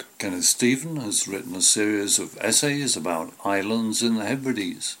Kenneth Stephen has written a series of essays about islands in the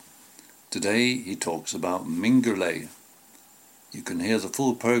Hebrides. Today he talks about Mingulay. You can hear the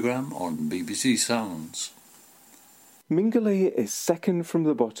full programme on BBC Sounds. Mingulay is second from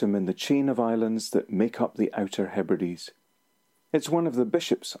the bottom in the chain of islands that make up the Outer Hebrides. It's one of the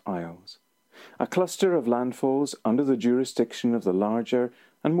Bishop's Isles, a cluster of landfalls under the jurisdiction of the larger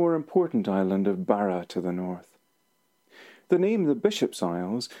and more important island of Barra to the north. The name the Bishop's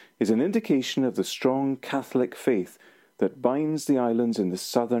Isles is an indication of the strong Catholic faith that binds the islands in the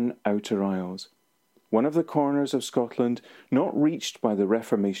southern Outer Isles, one of the corners of Scotland not reached by the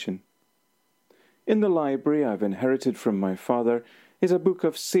Reformation. In the library I've inherited from my father is a book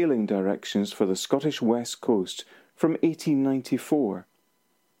of sailing directions for the Scottish west coast from 1894.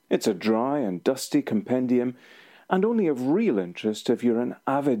 It's a dry and dusty compendium, and only of real interest if you're an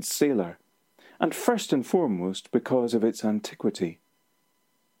avid sailor, and first and foremost because of its antiquity.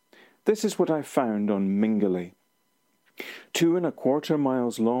 This is what I found on Mingulay. 2¼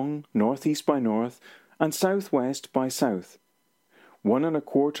 miles long, northeast by north, and southwest by south.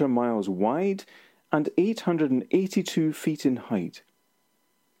 1¼ miles wide, and 882 feet in height.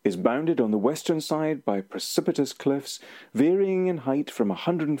 Is bounded on the western side by precipitous cliffs varying in height from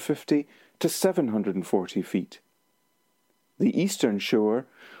 150 to 740 feet. The eastern shore,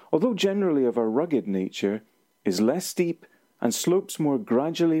 although generally of a rugged nature, is less steep and slopes more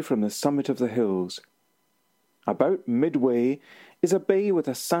gradually from the summit of the hills. About midway is a bay with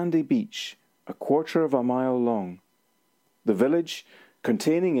a sandy beach, 1/4 mile long. The village,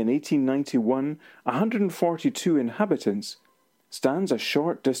 containing in 1891 142 inhabitants, stands a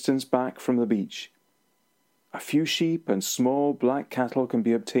short distance back from the beach. A few sheep and small black cattle can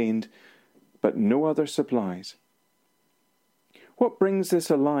be obtained, but no other supplies. What brings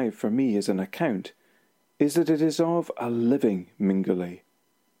this alive for me as an account is that it is of a living Mingulay.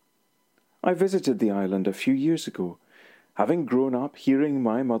 I visited the island a few years ago, having grown up hearing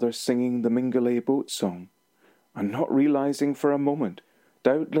my mother singing the Mingulay boat song, and not realizing for a moment,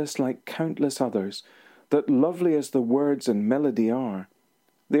 doubtless like countless others, that lovely as the words and melody are,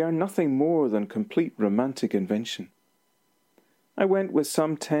 they are nothing more than complete romantic invention. I went with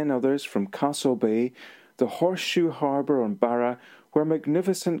some 10 others from Castle Bay, the horseshoe harbour on Barra, where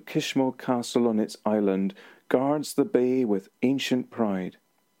magnificent Kishmo Castle on its island guards the bay with ancient pride.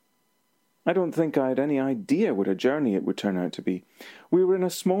 I don't think I had any idea what a journey it would turn out to be. We were in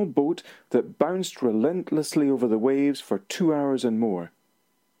a small boat that bounced relentlessly over the waves for 2 hours and more.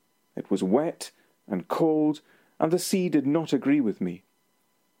 It was wet and cold, and the sea did not agree with me.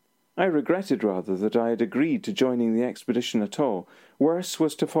 I regretted rather that I had agreed to joining the expedition at all. Worse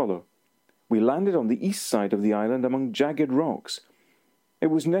was to follow. We landed on the east side of the island among jagged rocks. It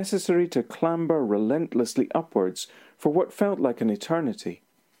was necessary to clamber relentlessly upwards for what felt like an eternity.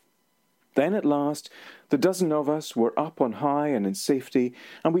 Then at last, the dozen of us were up on high and in safety,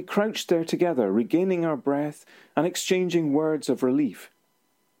 and we crouched there together, regaining our breath and exchanging words of relief,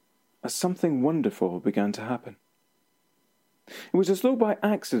 as something wonderful began to happen. It was as though by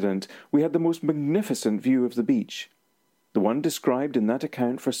accident we had the most magnificent view of the beach, the one described in that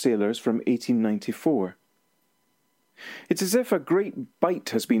account for sailors from 1894. It's as if a great bite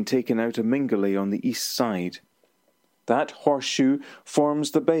has been taken out of Mingulay on the east side. That horseshoe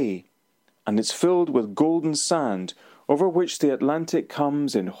forms the bay, and it's filled with golden sand, over which the Atlantic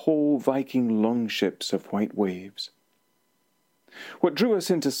comes in whole Viking longships of white waves. What drew us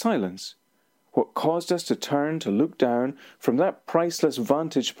into silence, what caused us to turn to look down from that priceless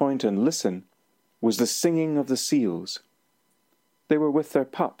vantage point and listen, was the singing of the seals. They were with their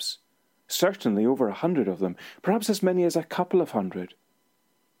pups, certainly over 100 of them, perhaps as many as a couple of hundred.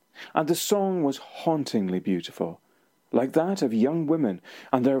 And the song was hauntingly beautiful, like that of young women,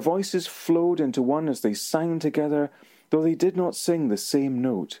 and their voices flowed into one as they sang together, though they did not sing the same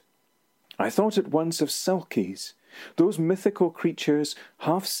note. I thought at once of selkies, those mythical creatures,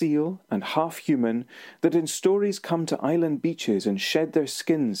 half seal and half human, that in stories come to island beaches and shed their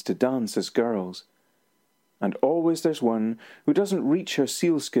skins to dance as girls. And always there's one who doesn't reach her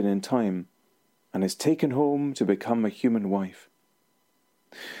sealskin in time, and is taken home to become a human wife.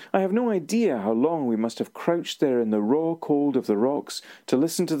 I have no idea how long we must have crouched there in the raw cold of the rocks to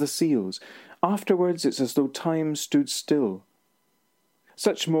listen to the seals. Afterwards it's as though time stood still.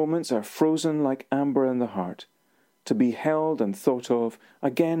 Such moments are frozen like amber in the heart, to be held and thought of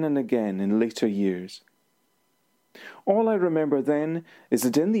again and again in later years. All I remember then is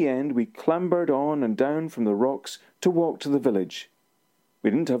that in the end we clambered on and down from the rocks to walk to the village.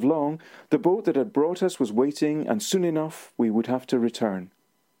 We didn't have long. The boat that had brought us was waiting, and soon enough we would have to return.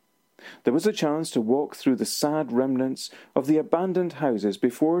 There was a chance to walk through the sad remnants of the abandoned houses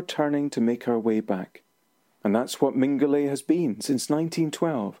before turning to make our way back. And that's what Mingulay has been since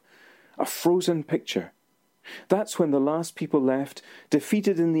 1912, a frozen picture. That's when the last people left,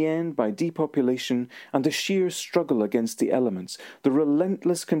 defeated in the end by depopulation and the sheer struggle against the elements, the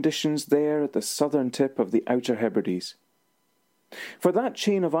relentless conditions there at the southern tip of the Outer Hebrides. For that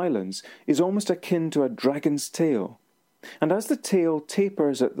chain of islands is almost akin to a dragon's tail, and as the tail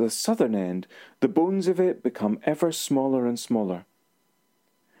tapers at the southern end, the bones of it become ever smaller and smaller.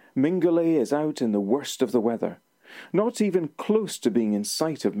 Mingulay is out in the worst of the weather, not even close to being in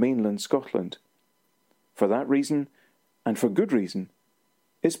sight of mainland Scotland. For that reason, and for good reason,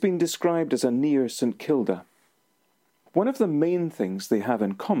 it's been described as a near St Kilda. One of the main things they have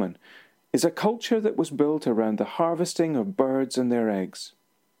in common is a culture that was built around the harvesting of birds and their eggs.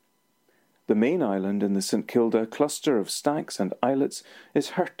 The main island in the St Kilda cluster of stacks and islets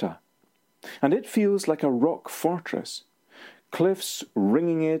is Hurta, and it feels like a rock fortress, cliffs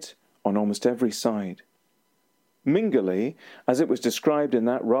ringing it on almost every side. Mingulay, as it was described in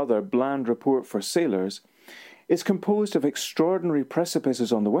that rather bland report for sailors, is composed of extraordinary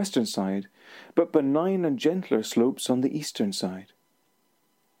precipices on the western side, but benign and gentler slopes on the eastern side.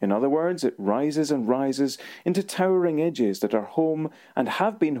 In other words, it rises and rises into towering edges that are home and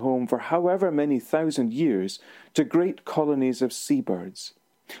have been home for however many thousand years to great colonies of seabirds.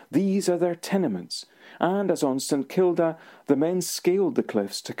 These are their tenements, and as on St Kilda, the men scaled the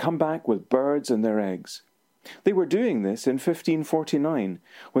cliffs to come back with birds and their eggs. They were doing this in 1549,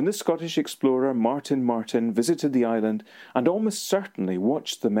 when the Scottish explorer Martin Martin visited the island and almost certainly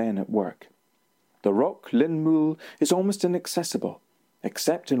watched the men at work. The rock Linmool is almost inaccessible,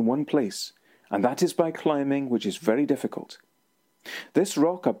 except in one place, and that is by climbing, which is very difficult. This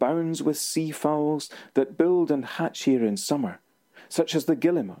rock abounds with sea fowls that build and hatch here in summer, such as the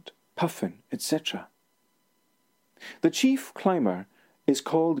guillemot, puffin, etc. The chief climber is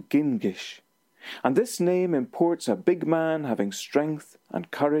called Gingish, and this name imports a big man having strength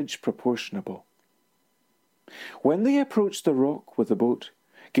and courage proportionable. When they approach the rock with the boat,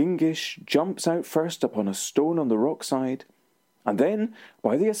 Gingish jumps out first upon a stone on the rock side, and then,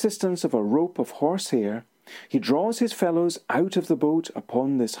 by the assistance of a rope of horsehair, he draws his fellows out of the boat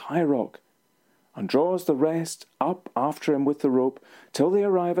upon this high rock, and draws the rest up after him with the rope till they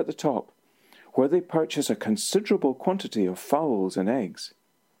arrive at the top, where they purchase a considerable quantity of fowls and eggs.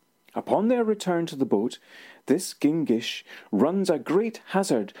 Upon their return to the boat, this Gingish runs a great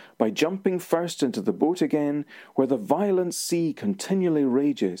hazard by jumping first into the boat again, where the violent sea continually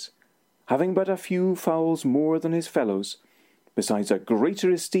rages, having but a few fowls more than his fellows, besides a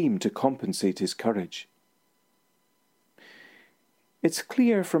greater esteem to compensate his courage. It's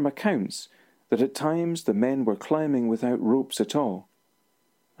clear from accounts that at times the men were climbing without ropes at all,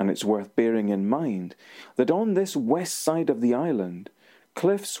 and it's worth bearing in mind that on this west side of the island,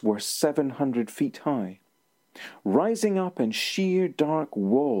 cliffs were 700 feet high, rising up in sheer dark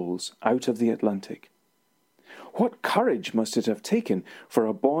walls out of the Atlantic. What courage must it have taken for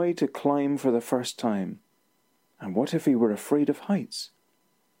a boy to climb for the first time? And what if he were afraid of heights?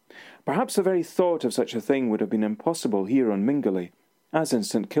 Perhaps the very thought of such a thing would have been impossible here on Mingulay, as in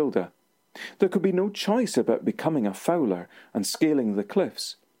St Kilda. There could be no choice about becoming a fowler and scaling the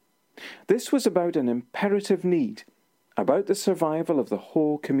cliffs. This was about an imperative need, about the survival of the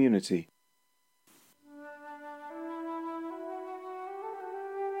whole community.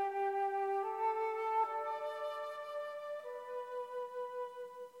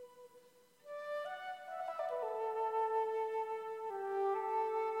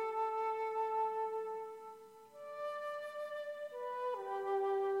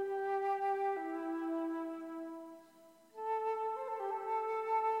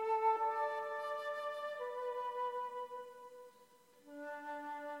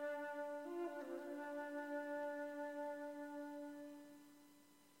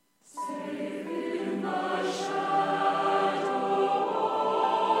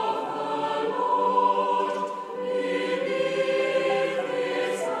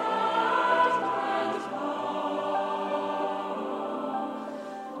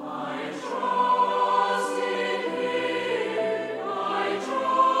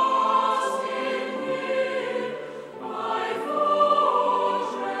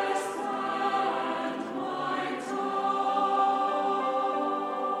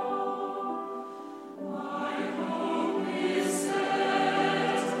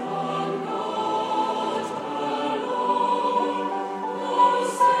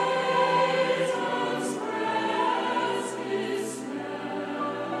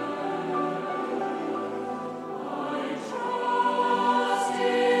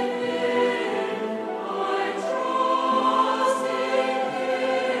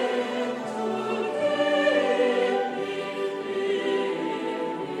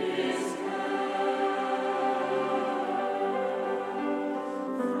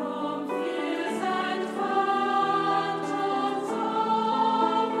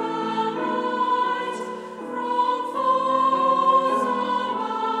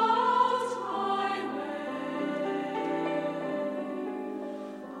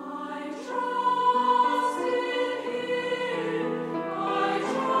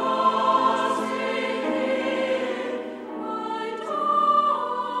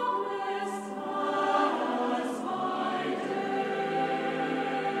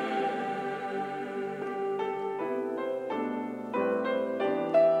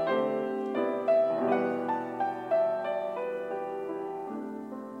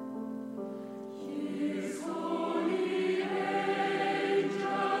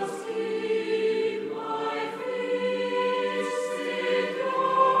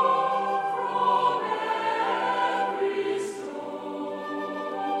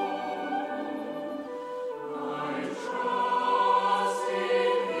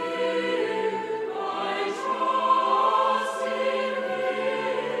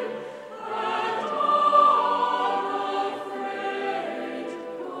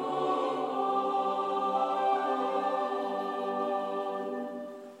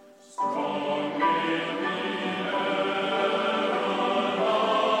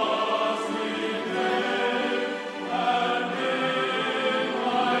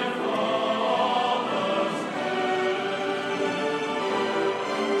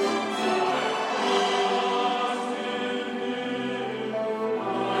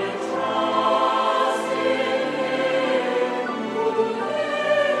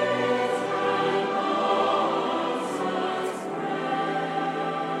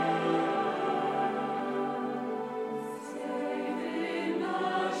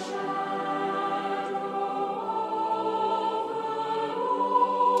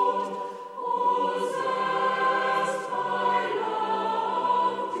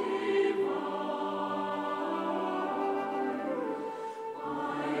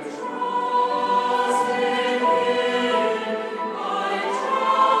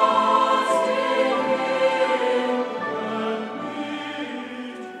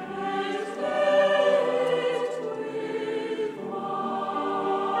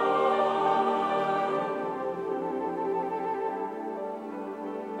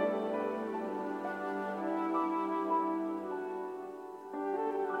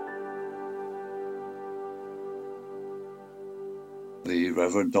 The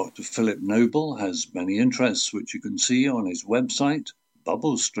Reverend Dr. Philip Noble has many interests which you can see on his website,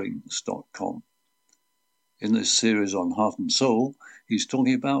 bubblestrings.com. In this series on Heart and Soul, he's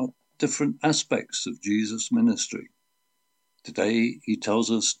talking about different aspects of Jesus' ministry. Today, he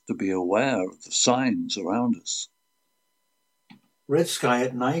tells us to be aware of the signs around us. Red sky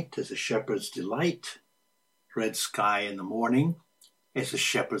at night is a shepherd's delight. Red sky in the morning is a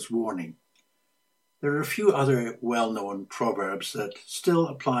shepherd's warning. There are a few other well-known proverbs that still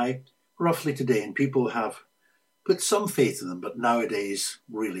apply roughly today, and people have put some faith in them, but nowadays,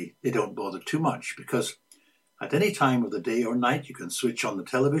 really, they don't bother too much, because at any time of the day or night, you can switch on the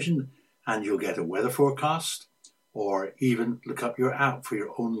television and you'll get a weather forecast, or even look up your app for your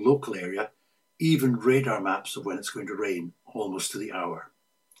own local area, even radar maps of when it's going to rain, almost to the hour.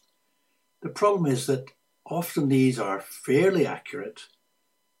 The problem is that often these are fairly accurate,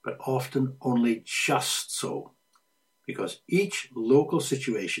 but often only just so, because each local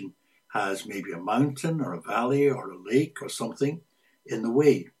situation has maybe a mountain or a valley or a lake or something in the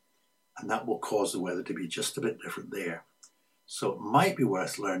way, and that will cause the weather to be just a bit different there. So it might be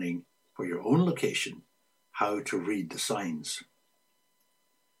worth learning for your own location how to read the signs.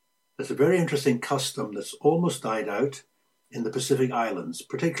 There's a very interesting custom that's almost died out in the Pacific Islands,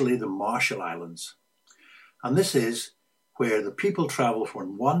 particularly the Marshall Islands. And this is where the people travel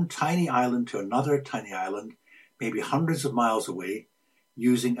from one tiny island to another tiny island, maybe hundreds of miles away,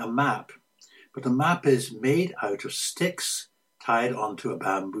 using a map. But the map is made out of sticks tied onto a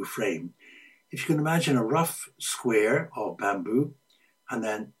bamboo frame. If you can imagine a rough square of bamboo, and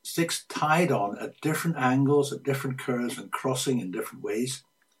then sticks tied on at different angles, at different curves, and crossing in different ways.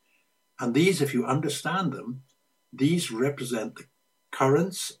 And these, if you understand them, these represent the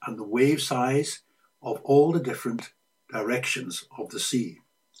currents and the wave size of all the different directions of the sea.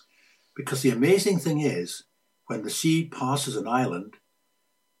 Because the amazing thing is, when the sea passes an island,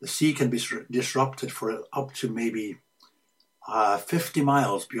 the sea can be disrupted for up to maybe 50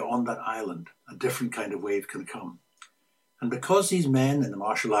 miles beyond that island. A different kind of wave can come. And because these men in the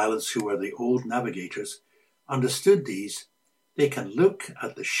Marshall Islands, who were the old navigators, understood these, they can look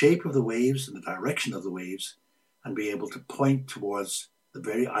at the shape of the waves and the direction of the waves and be able to point towards the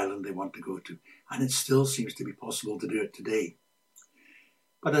very island they want to go to. And it still seems to be possible to do it today.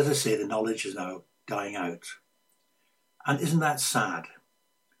 But as I say, the knowledge is now dying out. And isn't that sad?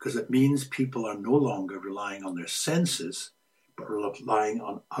 Because it means people are no longer relying on their senses, but relying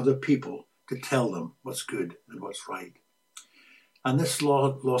on other people to tell them what's good and what's right. And this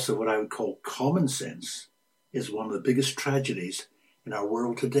loss of what I would call common sense is one of the biggest tragedies in our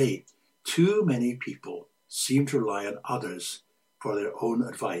world today. Too many people seem to rely on others for their own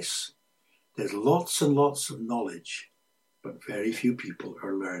advice. There's lots and lots of knowledge, but very few people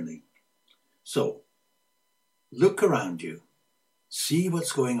are learning. So, look around you. See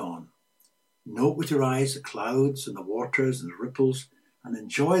what's going on. Note with your eyes the clouds and the waters and the ripples, and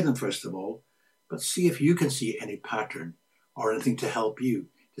enjoy them first of all, but see if you can see any pattern or anything to help you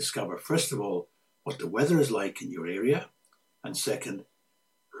discover, first of all, what the weather is like in your area, and second,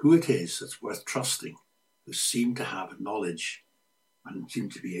 who it is that's worth trusting, who seem to have knowledge and seem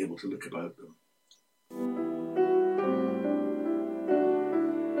to be able to look about them.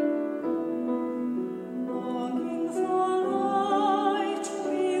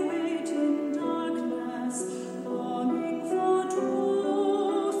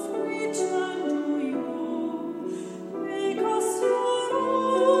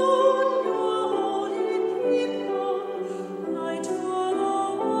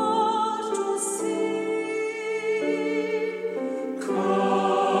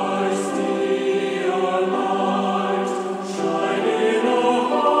 Christ, the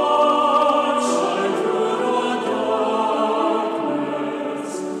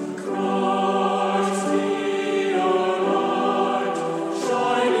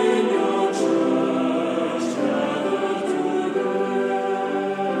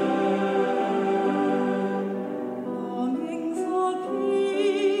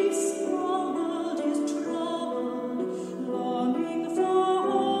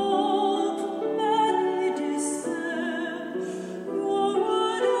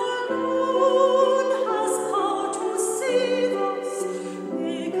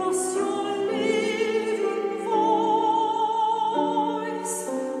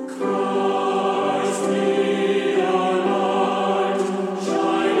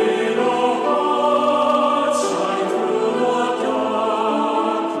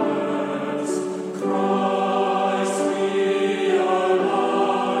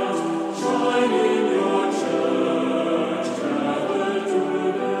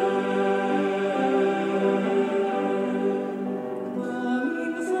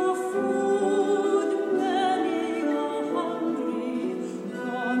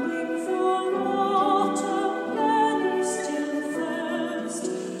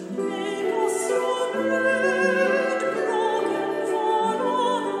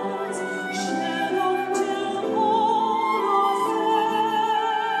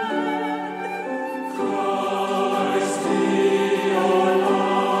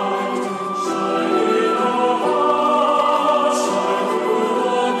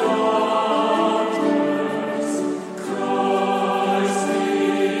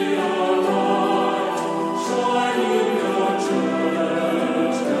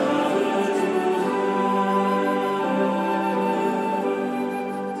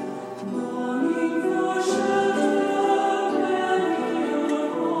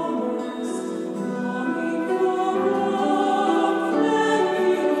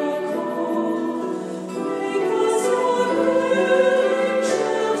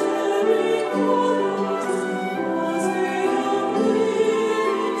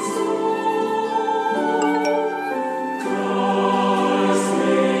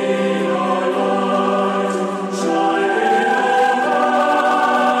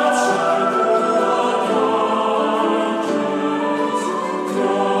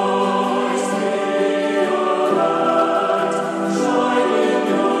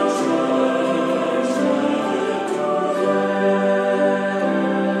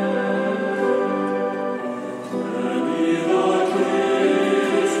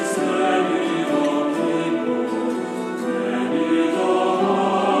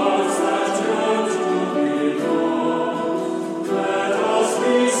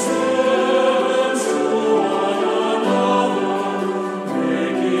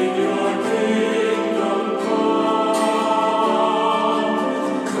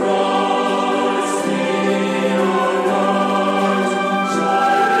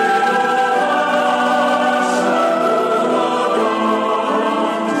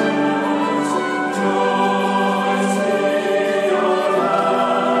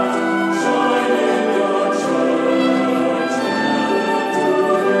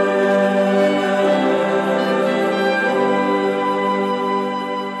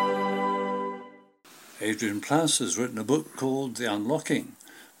Adrian Plass has written a book called The Unlocking,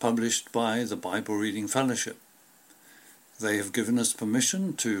 published by the Bible Reading Fellowship. They have given us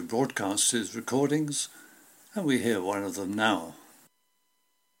permission to broadcast his recordings, and we hear one of them now.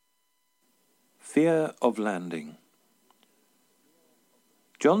 Fear of landing.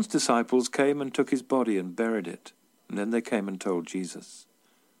 John's disciples came and took his body and buried it, and then they came and told Jesus.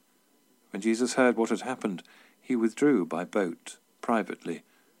 When Jesus heard what had happened, he withdrew by boat, privately,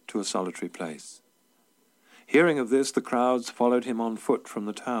 to a solitary place. Hearing of this, the crowds followed him on foot from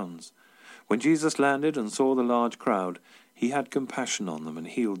the towns. When Jesus landed and saw the large crowd, he had compassion on them and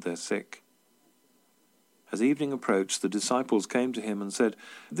healed their sick. As evening approached, the disciples came to him and said,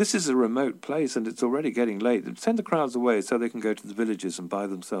 "This is a remote place and it's already getting late. Send the crowds away so they can go to the villages and buy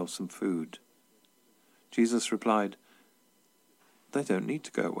themselves some food." Jesus replied, "They don't need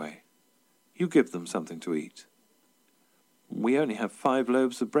to go away. You give them something to eat." "We only have 5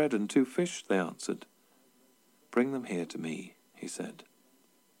 loaves of bread and 2 fish," they answered. "Bring them here to me," he said.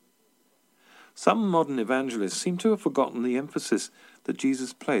 Some modern evangelists seem to have forgotten the emphasis that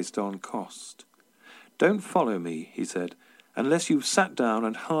Jesus placed on cost. "Don't follow me," he said, "unless you've sat down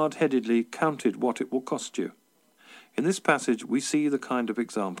and hard-headedly counted what it will cost you." In this passage we see the kind of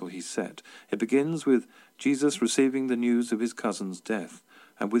example he set. It begins with Jesus receiving the news of his cousin's death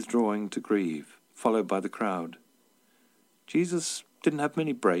and withdrawing to grieve, followed by the crowd. Jesus didn't have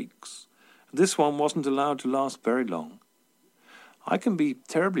many breaks. This one wasn't allowed to last very long. I can be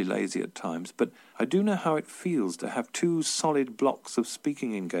terribly lazy at times, but I do know how it feels to have 2 solid blocks of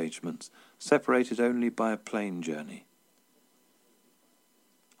speaking engagements, separated only by a plane journey.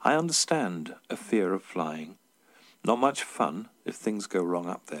 I understand a fear of flying. Not much fun if things go wrong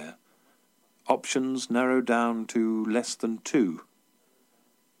up there. Options narrow down to less than 2.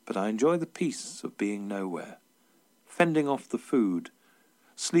 But I enjoy the peace of being nowhere, fending off the food,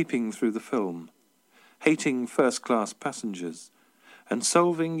 sleeping through the film, hating first-class passengers, and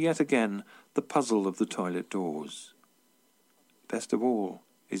solving yet again the puzzle of the toilet doors. Best of all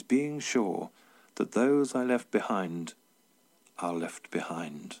is being sure that those I left behind are left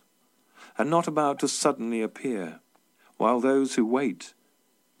behind, and not about to suddenly appear, while those who wait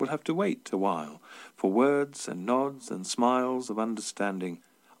will have to wait a while for words and nods and smiles of understanding.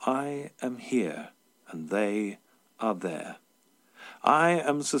 I am here, and they are there. I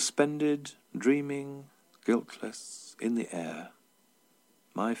am suspended, dreaming, guiltless, in the air.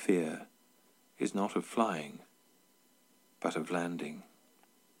 My fear is not of flying, but of landing.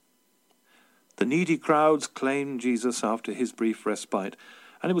 The needy crowds claimed Jesus after his brief respite,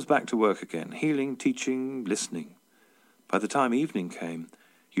 and he was back to work again, healing, teaching, listening. By the time evening came,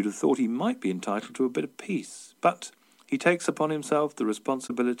 you'd have thought he might be entitled to a bit of peace, but he takes upon himself the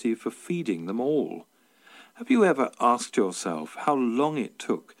responsibility for feeding them all. Have you ever asked yourself how long it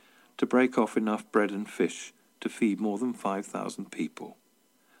took to break off enough bread and fish to feed more than 5,000 people?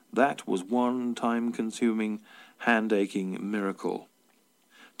 That was one time-consuming, hand-aching miracle.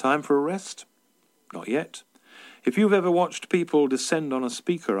 Time for a rest? Not yet. If you've ever watched people descend on a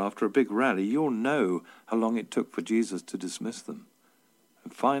speaker after a big rally, you'll know how long it took for Jesus to dismiss them.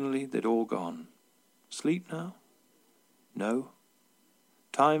 And finally, they'd all gone. Sleep now? No.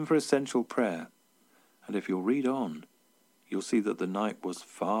 Time for essential prayer. And if you'll read on, you'll see that the night was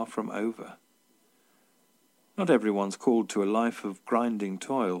far from over. Not everyone's called to a life of grinding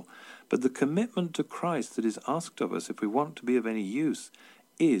toil, but the commitment to Christ that is asked of us if we want to be of any use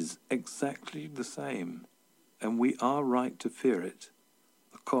is exactly the same, and we are right to fear it.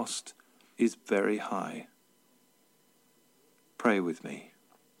 The cost is very high. Pray with me.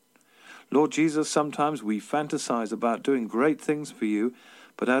 Lord Jesus, sometimes we fantasize about doing great things for you,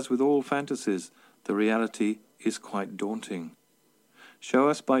 but as with all fantasies, the reality is quite daunting. Show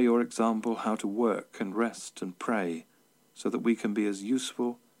us by your example how to work and rest and pray so that we can be as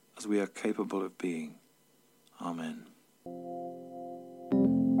useful as we are capable of being. Amen.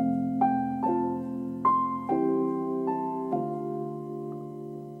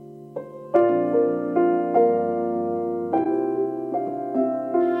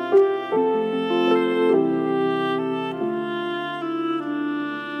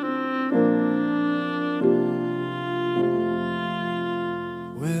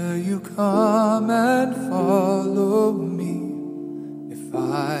 Come and follow me, if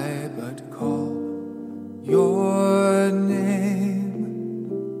I but call your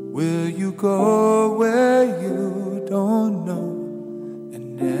name. Will you go where you don't know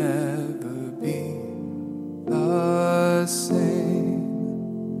and never be the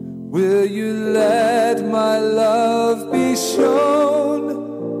same? Will you let my love be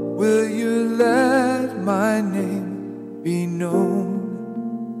shown? Will you let my name be known?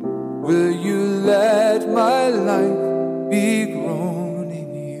 Will you let my be grown in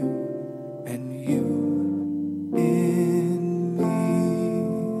you and you in me.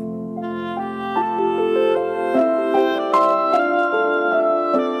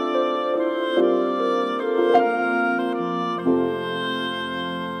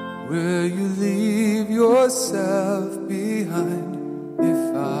 Will you leave yourself behind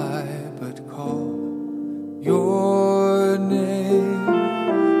if I but call your name?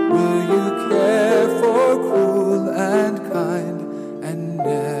 Will you care for cruel and kind and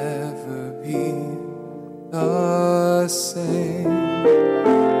never be the same?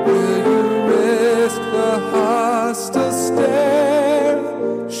 Will you risk the hostile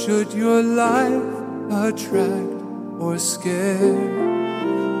stare? Should your life attract or scare?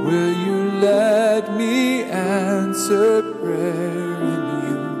 Will you let me answer prayer in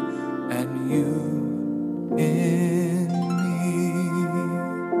you and you in me?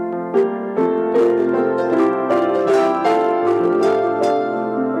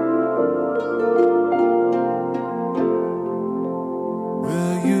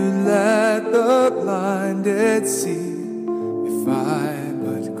 Will you let the blinded see if I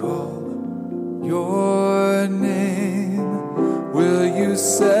but call your name? Will you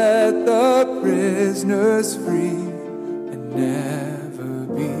set the prisoners free and never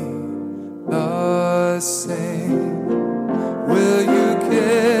be the same? Will you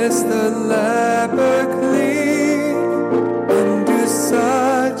kiss the leper clean and do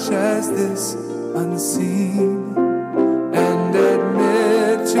such as this unseen and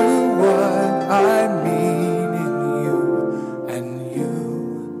admit to what I mean in you and you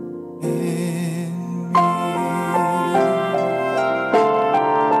in me?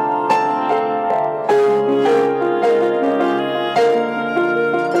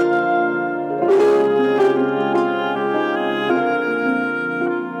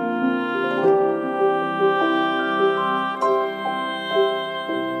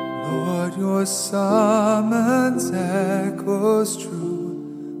 Lord, your summons echoes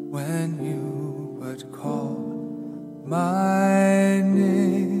true when you but call my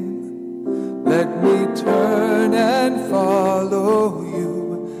name. Let me turn and follow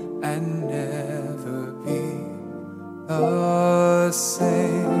you and never be the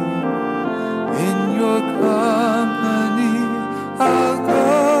same. In your company I'll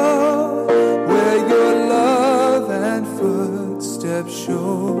go where your love and footsteps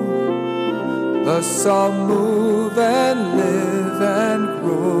show. Thus I'll move and live and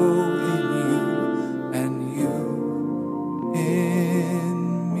grow in you and you in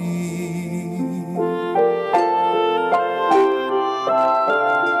me.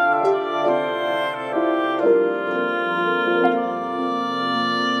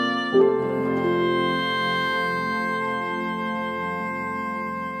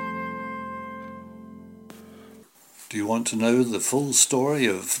 Do you want to know the full story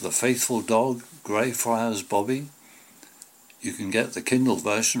of the faithful dog, Greyfriars Bobby? You can get the Kindle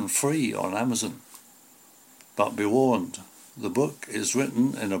version free on Amazon. But be warned, the book is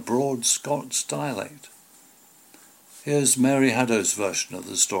written in a broad Scots dialect. Here's Mary Haddow's version of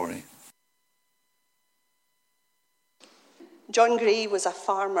the story. John Gray was a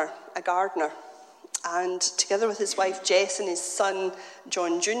farmer, a gardener, and together with his wife Jess and his son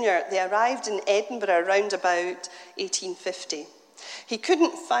John Jr., they arrived in Edinburgh around about 1850. He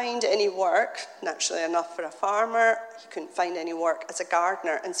couldn't find any work, naturally enough for a farmer. He couldn't find any work as a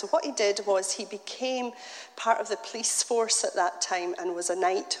gardener. And so what he did was he became part of the police force at that time and was a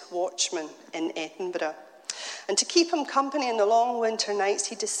night watchman in Edinburgh. And to keep him company in the long winter nights,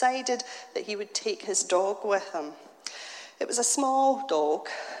 he decided that he would take his dog with him. It was a small dog.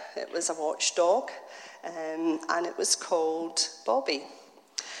 It was a watchdog, and it was called Bobby.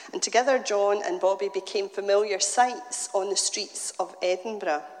 And together, John and Bobby became familiar sights on the streets of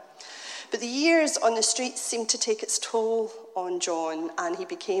Edinburgh. But the years on the streets seemed to take its toll on John, and he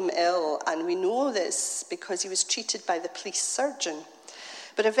became ill. And we know this because he was treated by the police surgeon.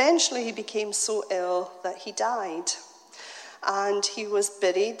 But eventually he became so ill that he died. And he was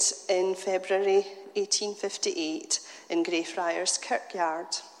buried in February 1858 in Greyfriars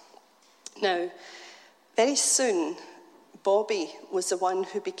Kirkyard. Now, very soon, Bobby was the one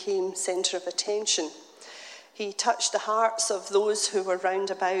who became centre of attention. He touched the hearts of those who were round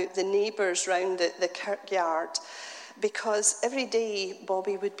about, the neighbours round the kirkyard, because every day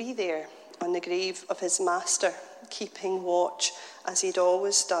Bobby would be there on the grave of his master, keeping watch as he'd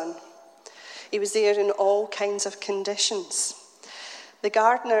always done. He was there in all kinds of conditions. The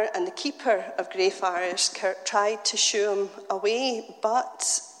gardener and the keeper of Greyfriars Kirk tried to shoo him away,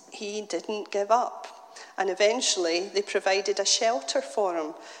 but he didn't give up. And eventually they provided a shelter for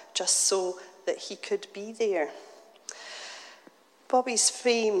him just so that he could be there. Bobby's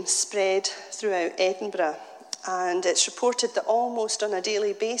fame spread throughout Edinburgh, and it's reported that almost on a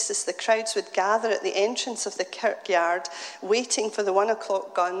daily basis the crowds would gather at the entrance of the kirkyard waiting for the 1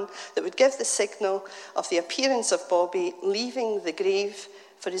 o'clock gun that would give the signal of the appearance of Bobby leaving the grave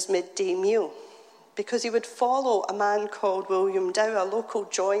for his midday meal, because he would follow a man called William Dow, a local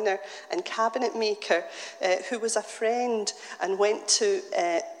joiner and cabinet maker who was a friend and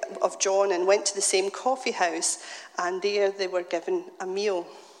of John and went to the same coffee house, and there they were given a meal.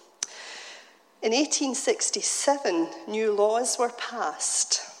 In 1867, new laws were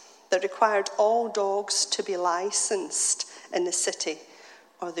passed that required all dogs to be licensed in the city,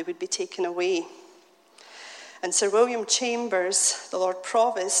 or they would be taken away. And Sir William Chambers, the Lord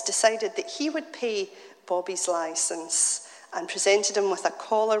Provost, decided that he would pay Bobby's licence and presented him with a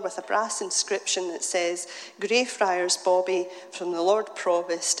collar with a brass inscription that says, Greyfriars Bobby from the Lord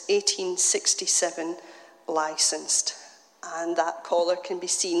Provost, 1867, licensed. And that collar can be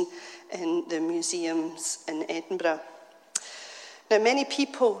seen in the museums in Edinburgh. Now, many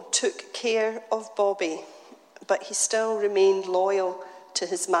people took care of Bobby, but he still remained loyal to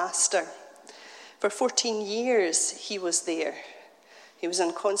his master. For 14 years he was there. He was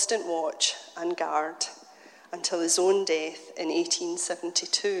on constant watch and guard until his own death in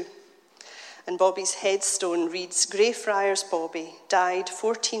 1872. And Bobby's headstone reads, Greyfriars Bobby died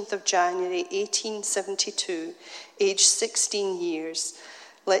 14th of January 1872, aged 16 years.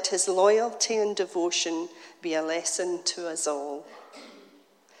 Let his loyalty and devotion be a lesson to us all.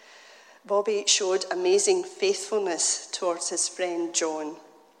 Bobby showed amazing faithfulness towards his friend John.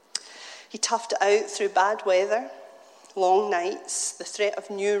 He toughed it out through bad weather, long nights, the threat of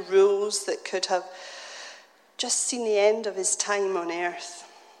new rules that could have just seen the end of his time on earth.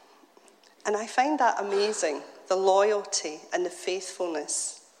 And I find that amazing, the loyalty and the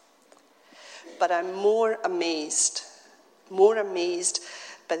faithfulness. But I'm more amazed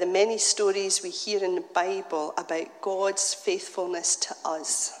by the many stories we hear in the Bible about God's faithfulness to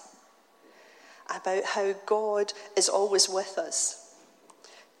us, about how God is always with us,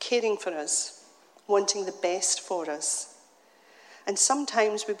 caring for us, wanting the best for us. And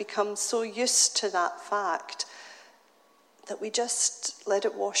sometimes we become so used to that fact that we just let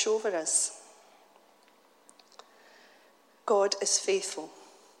it wash over us. God is faithful.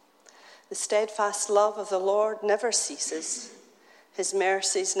 The steadfast love of the Lord never ceases. His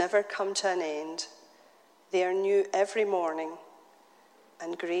mercies never come to an end. They are new every morning,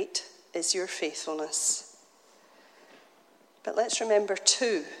 and great is your faithfulness. But let's remember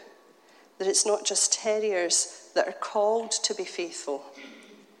too that it's not just terriers that are called to be faithful.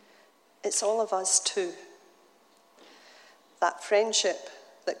 It's all of us too. That friendship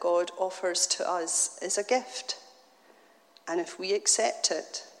that God offers to us is a gift. And if we accept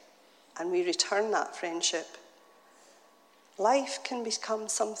it and we return that friendship, life can become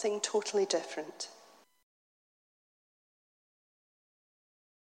something totally different.